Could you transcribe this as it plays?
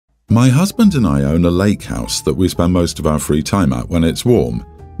My husband and I own a lake house that we spend most of our free time at when it's warm.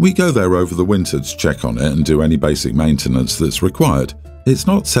 We go there over the winter to check on it and do any basic maintenance that's required. It's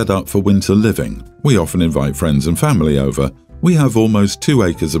not set up for winter living. We often invite friends and family over. We have almost 2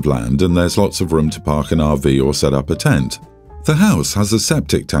 acres of land and there's lots of room to park an RV or set up a tent. The house has a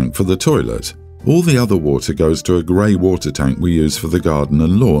septic tank for the toilet. All the other water goes to a grey water tank we use for the garden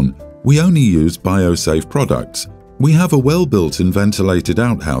and lawn. We only use biosafe products. We have a well-built-in ventilated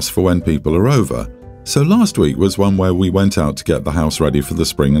outhouse for when people are over. So last week was one where we went out to get the house ready for the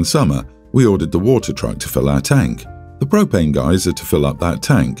spring and summer. We ordered the water truck to fill our tank. The propane guys are to fill up that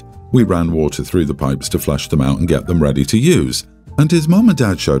tank. We ran water through the pipes to flush them out and get them ready to use. And his mum and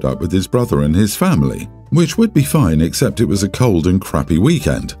dad showed up with his brother and his family, which would be fine except it was a cold and crappy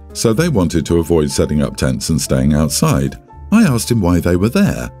weekend, so they wanted to avoid setting up tents and staying outside. I asked him why they were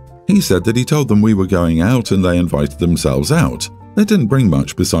there. He said that he told them we were going out and they invited themselves out. They didn't bring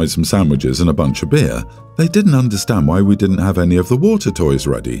much besides some sandwiches and a bunch of beer. They didn't understand why we didn't have any of the water toys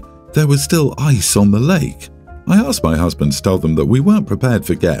ready. There was still ice on the lake. I asked my husband to tell them that we weren't prepared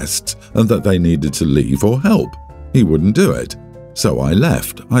for guests and that they needed to leave or help. He wouldn't do it. So I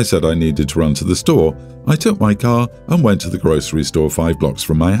left. I said I needed to run to the store. I took my car and went to the grocery store 5 blocks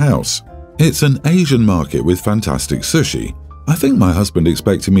from my house. It's an Asian market with fantastic sushi. I think my husband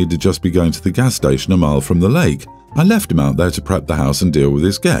expected me to just be going to the gas station a mile from the lake. I left him out there to prep the house and deal with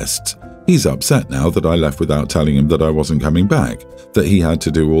his guests. He's upset now that I left without telling him that I wasn't coming back, that he had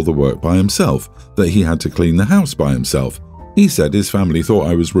to do all the work by himself, that he had to clean the house by himself. He said his family thought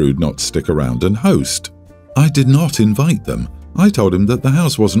I was rude not to stick around and host. I did not invite them. I told him that the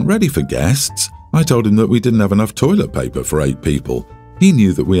house wasn't ready for guests. I told him that we didn't have enough toilet paper for 8 people. He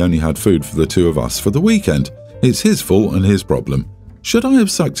knew that we only had food for the 2 of us for the weekend. It's his fault and his problem. Should I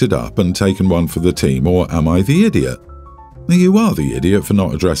have sucked it up and taken one for the team, or am I the idiot? You are the idiot for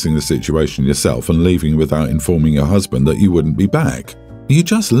not addressing the situation yourself and leaving without informing your husband that you wouldn't be back. You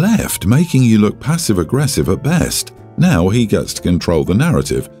just left, making you look passive-aggressive at best. Now he gets to control the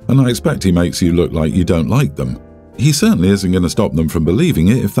narrative, and I expect he makes you look like you don't like them. He certainly isn't going to stop them from believing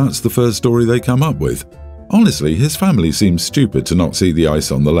it if that's the first story they come up with. Honestly, his family seems stupid to not see the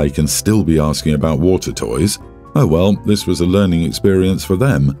ice on the lake and still be asking about water toys. Oh well, this was a learning experience for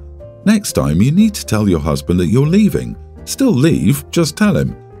them. Next time, you need to tell your husband that you're leaving. Still leave, just tell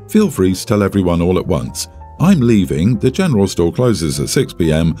him. Feel free to tell everyone all at once. I'm leaving, the general store closes at 6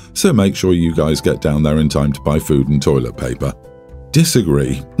 p.m, so make sure you guys get down there in time to buy food and toilet paper.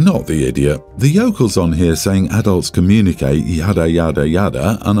 Disagree, not the idiot. The yokels on here saying adults communicate yada yada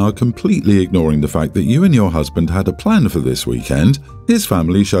yada and are completely ignoring the fact that you and your husband had a plan for this weekend. His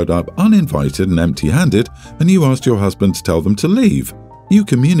family showed up uninvited and empty-handed, and you asked your husband to tell them to leave. You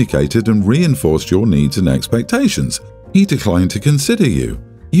communicated and reinforced your needs and expectations. He declined to consider you.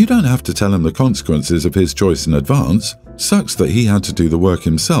 You don't have to tell him the consequences of his choice in advance. Sucks that he had to do the work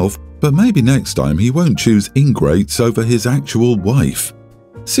himself, but maybe next time he won't choose ingrates over his actual wife.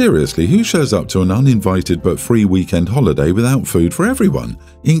 Seriously, who shows up to an uninvited but free weekend holiday without food for everyone,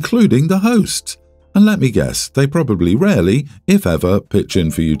 including the hosts? And let me guess, they probably rarely, if ever, pitch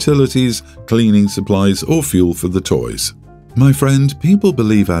in for utilities, cleaning supplies, or fuel for the toys. My friend, people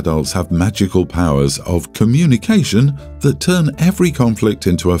believe adults have magical powers of communication that turn every conflict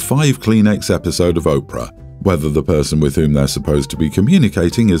into a 5 Kleenex episode of Oprah. Whether the person with whom they're supposed to be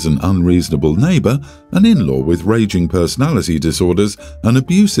communicating is an unreasonable neighbor, an in-law with raging personality disorders, an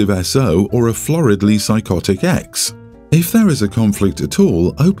abusive SO, or a floridly psychotic ex. If there is a conflict at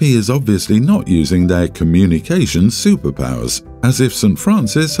all, OP is obviously not using their communication superpowers, as if St.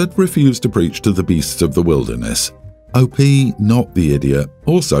 Francis had refused to preach to the beasts of the wilderness. OP, not the idiot.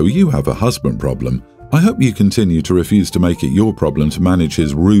 Also, you have a husband problem. I hope you continue to refuse to make it your problem to manage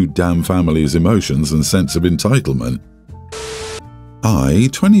his rude damn family's emotions and sense of entitlement. I,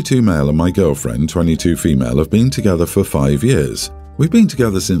 22 male, and my girlfriend, 22 female, have been together for 5 years. We've been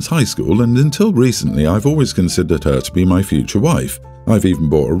together since high school, and until recently I've always considered her to be my future wife. I've even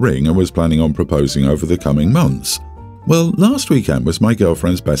bought a ring and was planning on proposing over the coming months. Well, last weekend was my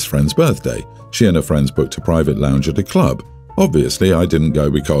girlfriend's best friend's birthday. She and her friends booked a private lounge at a club. Obviously, I didn't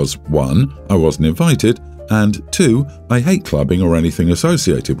go because 1. I wasn't invited, and 2. I hate clubbing or anything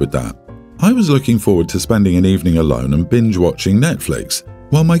associated with that. I was looking forward to spending an evening alone and binge-watching Netflix.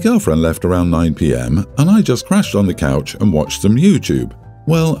 Well, my girlfriend left around 9 p.m, and I just crashed on the couch and watched some YouTube.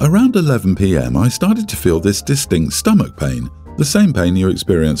 Well, around 11 p.m, I started to feel this distinct stomach pain, the same pain you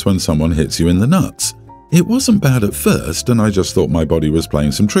experience when someone hits you in the nuts. It wasn't bad at first, and I just thought my body was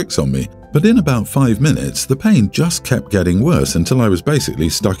playing some tricks on me, but in about 5 minutes, the pain just kept getting worse until I was basically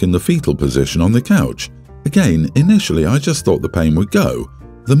stuck in the fetal position on the couch. Again, initially I just thought the pain would go.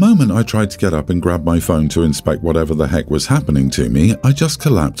 The moment I tried to get up and grab my phone to inspect whatever the heck was happening to me, I just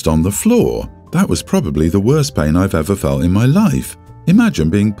collapsed on the floor. That was probably the worst pain I've ever felt in my life.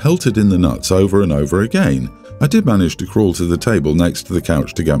 Imagine being pelted in the nuts over and over again. I did manage to crawl to the table next to the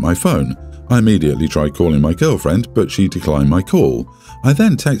couch to get my phone. I immediately tried calling my girlfriend, but she declined my call. I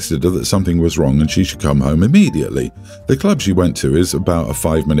then texted her that something was wrong and she should come home immediately. The club she went to is about a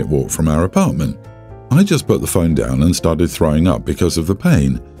 5-minute walk from our apartment. I just put the phone down and started throwing up because of the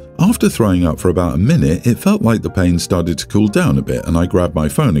pain. After throwing up for about a minute, it felt like the pain started to cool down a bit and I grabbed my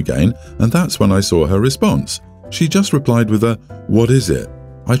phone again, and that's when I saw her response. She just replied with a, "What is it?"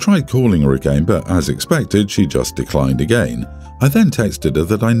 I tried calling her again, but as expected, she just declined again. I then texted her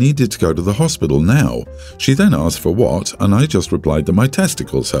that I needed to go to the hospital now. She then asked for what, and I just replied that my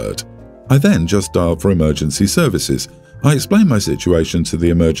testicles hurt. I then just dialed for emergency services. I explained my situation to the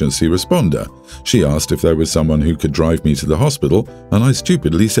emergency responder. She asked if there was someone who could drive me to the hospital, and I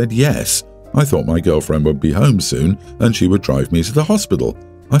stupidly said yes. I thought my girlfriend would be home soon, and she would drive me to the hospital.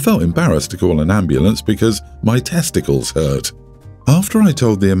 I felt embarrassed to call an ambulance because my testicles hurt. After I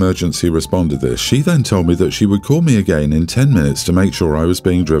told the emergency responder this, she then told me that she would call me again in 10 minutes to make sure I was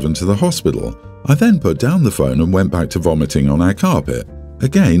being driven to the hospital. I then put down the phone and went back to vomiting on our carpet.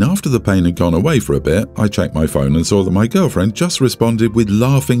 Again, after the pain had gone away for a bit, I checked my phone and saw that my girlfriend just responded with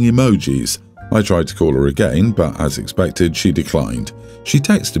laughing emojis. I tried to call her again, but as expected, she declined. She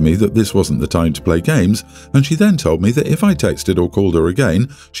texted me that this wasn't the time to play games, and she then told me that if I texted or called her again,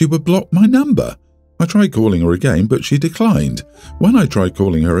 she would block my number. I tried calling her again, but she declined. When I tried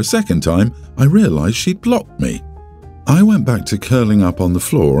calling her a second time, I realized she'd blocked me. I went back to curling up on the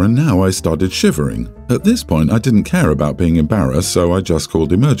floor and now I started shivering. At this point, I didn't care about being embarrassed, so I just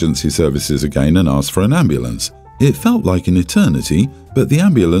called emergency services again and asked for an ambulance. It felt like an eternity, but the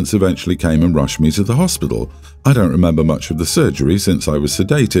ambulance eventually came and rushed me to the hospital. I don't remember much of the surgery since I was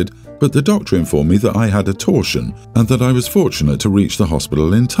sedated, but the doctor informed me that I had a torsion and that I was fortunate to reach the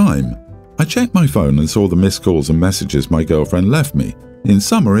hospital in time. I checked my phone and saw the missed calls and messages my girlfriend left me. In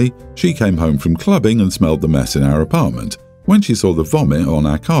summary, she came home from clubbing and smelled the mess in our apartment. When she saw the vomit on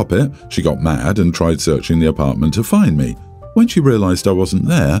our carpet, she got mad and tried searching the apartment to find me. When she realized I wasn't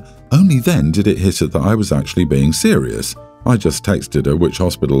there, only then did it hit her that I was actually being serious. I just texted her which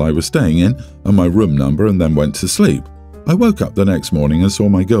hospital I was staying in and my room number and then went to sleep. I woke up the next morning and saw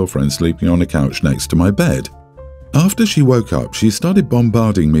my girlfriend sleeping on a couch next to my bed. After she woke up, she started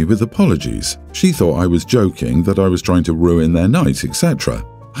bombarding me with apologies. She thought I was joking, that I was trying to ruin their night, etc.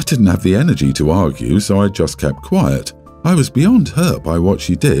 I didn't have the energy to argue, so I just kept quiet. I was beyond hurt by what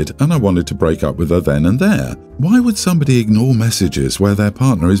she did, and I wanted to break up with her then and there. Why would somebody ignore messages where their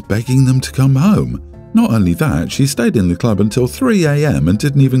partner is begging them to come home? Not only that, she stayed in the club until 3 a.m. and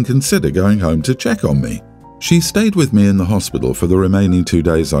didn't even consider going home to check on me. She stayed with me in the hospital for the remaining 2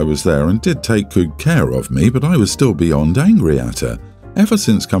 days I was there and did take good care of me, but I was still beyond angry at her. Ever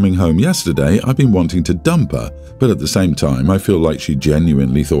since coming home yesterday, I've been wanting to dump her, but at the same time I feel like she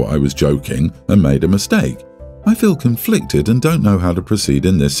genuinely thought I was joking and made a mistake. I feel conflicted and don't know how to proceed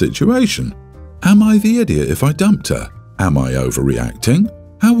in this situation. Am I the idiot if I dumped her? Am I overreacting?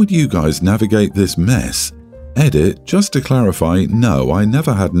 How would you guys navigate this mess? Edit, just to clarify, no, I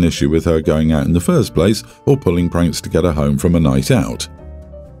never had an issue with her going out in the first place or pulling pranks to get her home from a night out.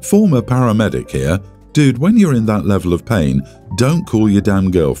 Former paramedic here. Dude, when you're in that level of pain, don't call your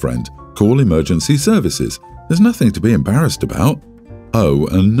damn girlfriend. Call emergency services. There's nothing to be embarrassed about. Oh,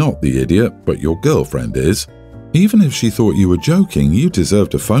 and not the idiot, but your girlfriend is. Even if she thought you were joking, you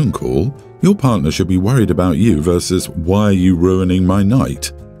deserved a phone call. Your partner should be worried about you versus why are you ruining my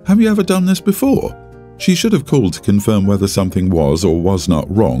night? Have you ever done this before? She should have called to confirm whether something was or was not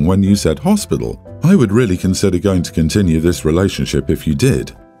wrong when you said hospital. I would really consider going to continue this relationship if you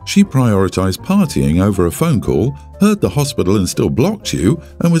did. She prioritized partying over a phone call, heard the hospital and still blocked you,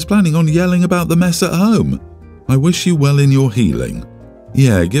 and was planning on yelling about the mess at home. I wish you well in your healing.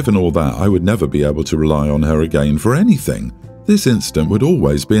 Yeah, given all that, I would never be able to rely on her again for anything. This incident would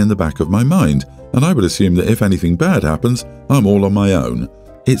always be in the back of my mind, and I would assume that if anything bad happens, I'm all on my own.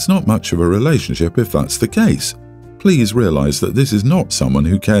 It's not much of a relationship if that's the case. Please realize that this is not someone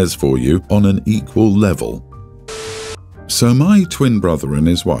who cares for you on an equal level. So my twin brother and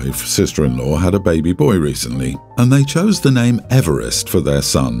his wife, sister-in-law, had a baby boy recently, and they chose the name Everest for their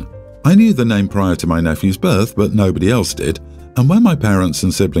son. I knew the name prior to my nephew's birth, but nobody else did, and when my parents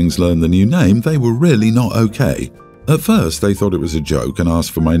and siblings learned the new name, they were really not okay. At first, they thought it was a joke and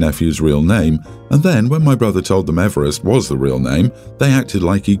asked for my nephew's real name, and then when my brother told them Everest was the real name, they acted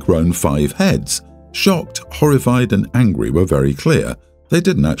like he'd grown 5 heads. Shocked, horrified and angry were very clear. They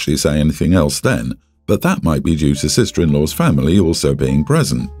didn't actually say anything else then. but that might be due to sister-in-law's family also being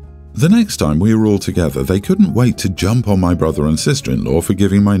present. The next time we were all together, they couldn't wait to jump on my brother and sister-in-law for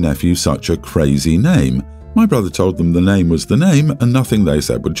giving my nephew such a crazy name. My brother told them the name was the name and nothing they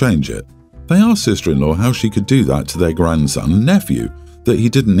said would change it. They asked sister-in-law how she could do that to their grandson and nephew, that he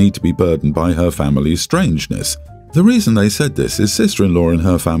didn't need to be burdened by her family's strangeness. The reason they said this is sister-in-law and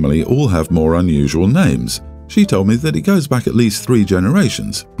her family all have more unusual names. She told me that it goes back at least 3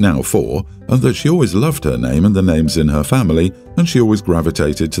 generations, now 4, and that she always loved her name and the names in her family, and she always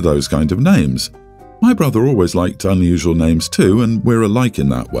gravitated to those kind of names. My brother always liked unusual names too, and we're alike in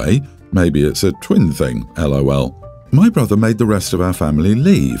that way. Maybe it's a twin thing, lol. My brother made the rest of our family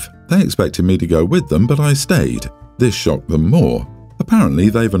leave. They expected me to go with them, but I stayed. This shocked them more. Apparently,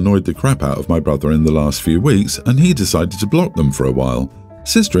 they've annoyed the crap out of my brother in the last few weeks, and he decided to block them for a while.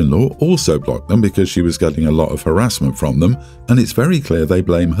 Sister-in-law also blocked them because she was getting a lot of harassment from them, and it's very clear they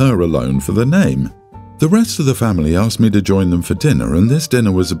blame her alone for the name. The rest of the family asked me to join them for dinner, and this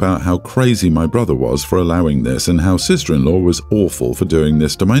dinner was about how crazy my brother was for allowing this and how sister-in-law was awful for doing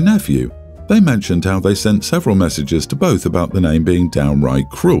this to my nephew. They mentioned how they sent several messages to both about the name being downright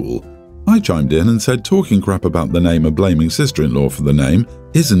cruel. I chimed in and said talking crap about the name and blaming sister-in-law for the name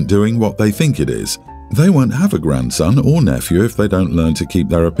isn't doing what they think it is. They won't have a grandson or nephew if they don't learn to keep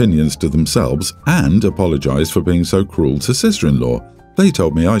their opinions to themselves and apologize for being so cruel to sister-in-law. They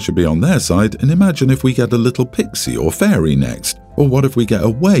told me I should be on their side and imagine if we get a little pixie or fairy next, or what if we get a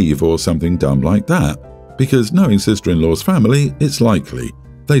wave or something dumb like that? Because knowing sister-in-law's family, it's likely.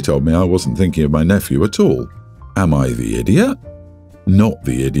 They told me I wasn't thinking of my nephew at all. Am I the idiot? Not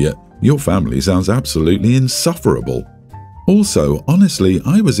the idiot. Your family sounds absolutely insufferable. Also, honestly,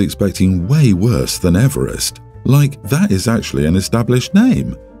 I was expecting way worse than Everest. Like, that is actually an established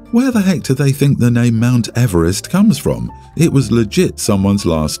name. Where the heck do they think the name Mount Everest comes from? It was legit someone's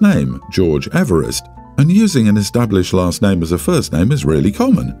last name, George Everest, and using an established last name as a first name is really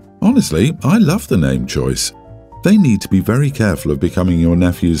common. Honestly, I love the name choice. They need to be very careful of becoming your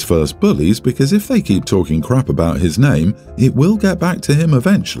nephew's first bullies, because if they keep talking crap about his name, it will get back to him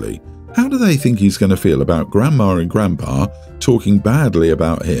eventually. How do they think he's going to feel about grandma and grandpa talking badly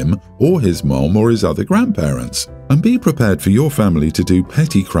about him or his mom or his other grandparents? And be prepared for your family to do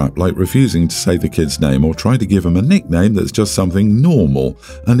petty crap like refusing to say the kid's name or try to give him a nickname that's just something normal,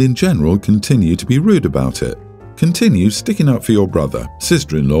 and in general continue to be rude about it. Continue sticking up for your brother,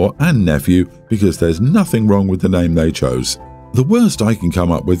 sister-in-law and nephew, because there's nothing wrong with the name they chose. The worst I can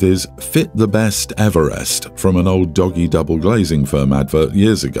come up with is Fit the Best Everest from an old doggy double glazing firm advert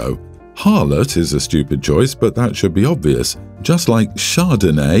years ago. Harlot is a stupid choice, but that should be obvious. Just like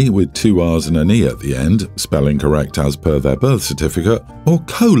Chardonnay with 2 R's and an E at the end, spelling correct as per their birth certificate, or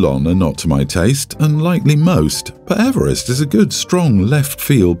colon are not to my taste, and likely most, but Everest is a good strong left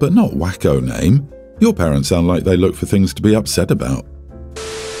field but not wacko name. Your parents sound like they look for things to be upset about.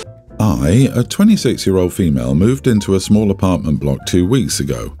 I, a 26-year-old female, moved into a small apartment block 2 weeks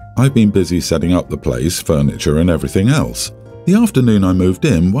ago. I've been busy setting up the place, furniture and everything else. The afternoon I moved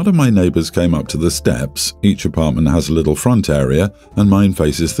in, one of my neighbours came up to the steps. Each apartment has a little front area, and mine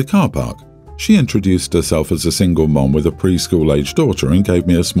faces the car park. She introduced herself as a single mom with a preschool-aged daughter and gave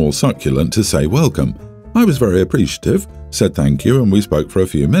me a small succulent to say welcome. I was very appreciative, said thank you, and we spoke for a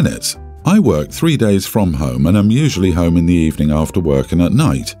few minutes. I work 3 days from home and I'm usually home in the evening after work and at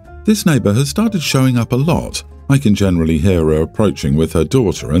night. This neighbour has started showing up a lot. I can generally hear her approaching with her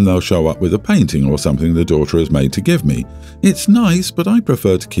daughter, and they'll show up with a painting or something the daughter has made to give me. It's nice, but I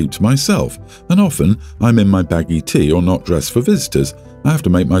prefer to keep to myself, and often I'm in my baggy tee or not dressed for visitors. I have to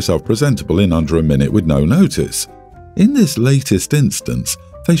make myself presentable in under a minute with no notice. In this latest instance,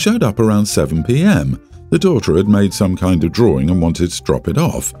 they showed up around 7 p.m. The daughter had made some kind of drawing and wanted to drop it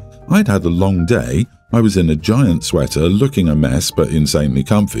off. I'd had a long day. I was in a giant sweater, looking a mess but insanely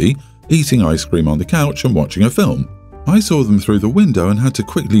comfy, eating ice cream on the couch and watching a film. I saw them through the window and had to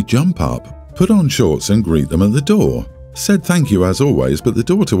quickly jump up, put on shorts and greet them at the door. Said thank you as always, but the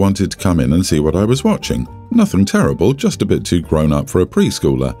daughter wanted to come in and see what I was watching. Nothing terrible, just a bit too grown up for a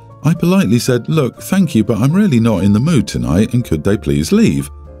preschooler. I politely said, look, thank you, but I'm really not in the mood tonight and could they please leave?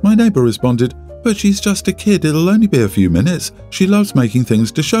 My neighbour responded, but she's just a kid, it'll only be a few minutes. She loves making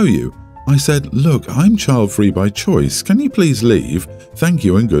things to show you. I said, look, I'm child-free by choice. Can you please leave? Thank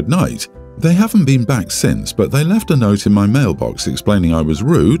you and good night. They haven't been back since, but they left a note in my mailbox explaining I was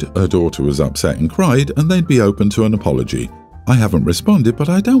rude, her daughter was upset and cried, and they'd be open to an apology. I haven't responded, but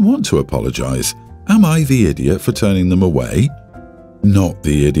I don't want to apologize. Am I the idiot for turning them away? Not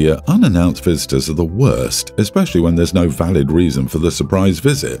the idiot. Unannounced visitors are the worst, especially when there's no valid reason for the surprise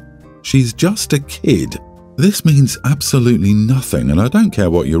visit. She's just a kid. This means absolutely nothing and I don't care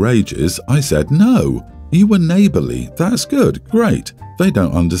what your age is. I said no. You were neighbourly. That's good. Great. They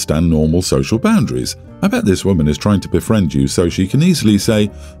don't understand normal social boundaries. I bet this woman is trying to befriend you so she can easily say,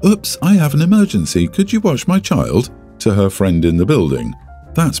 "Oops, I have an emergency. Could you watch my child?" to her friend in the building.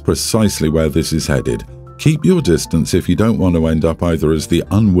 That's precisely where this is headed. Keep your distance if you don't want to end up either as the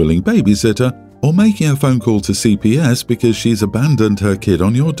unwilling babysitter or making a phone call to CPS because she's abandoned her kid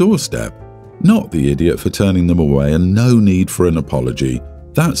on your doorstep. Not the idiot for turning them away and no need for an apology.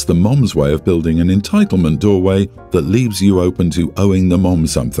 That's the mom's way of building an entitlement doorway that leaves you open to owing the mom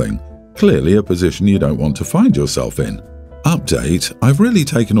something. Clearly a position you don't want to find yourself in. Update: I've really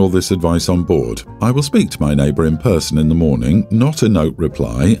taken all this advice on board. I will speak to my neighbour in person in the morning, not a note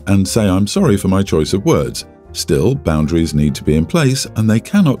reply, and say I'm sorry for my choice of words. Still, boundaries need to be in place and they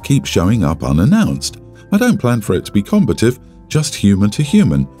cannot keep showing up unannounced. I don't plan for it to be combative, just human to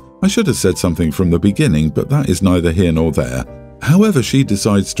human. I should have said something from the beginning, but that is neither here nor there. However she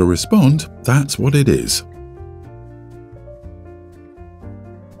decides to respond, that's what it is.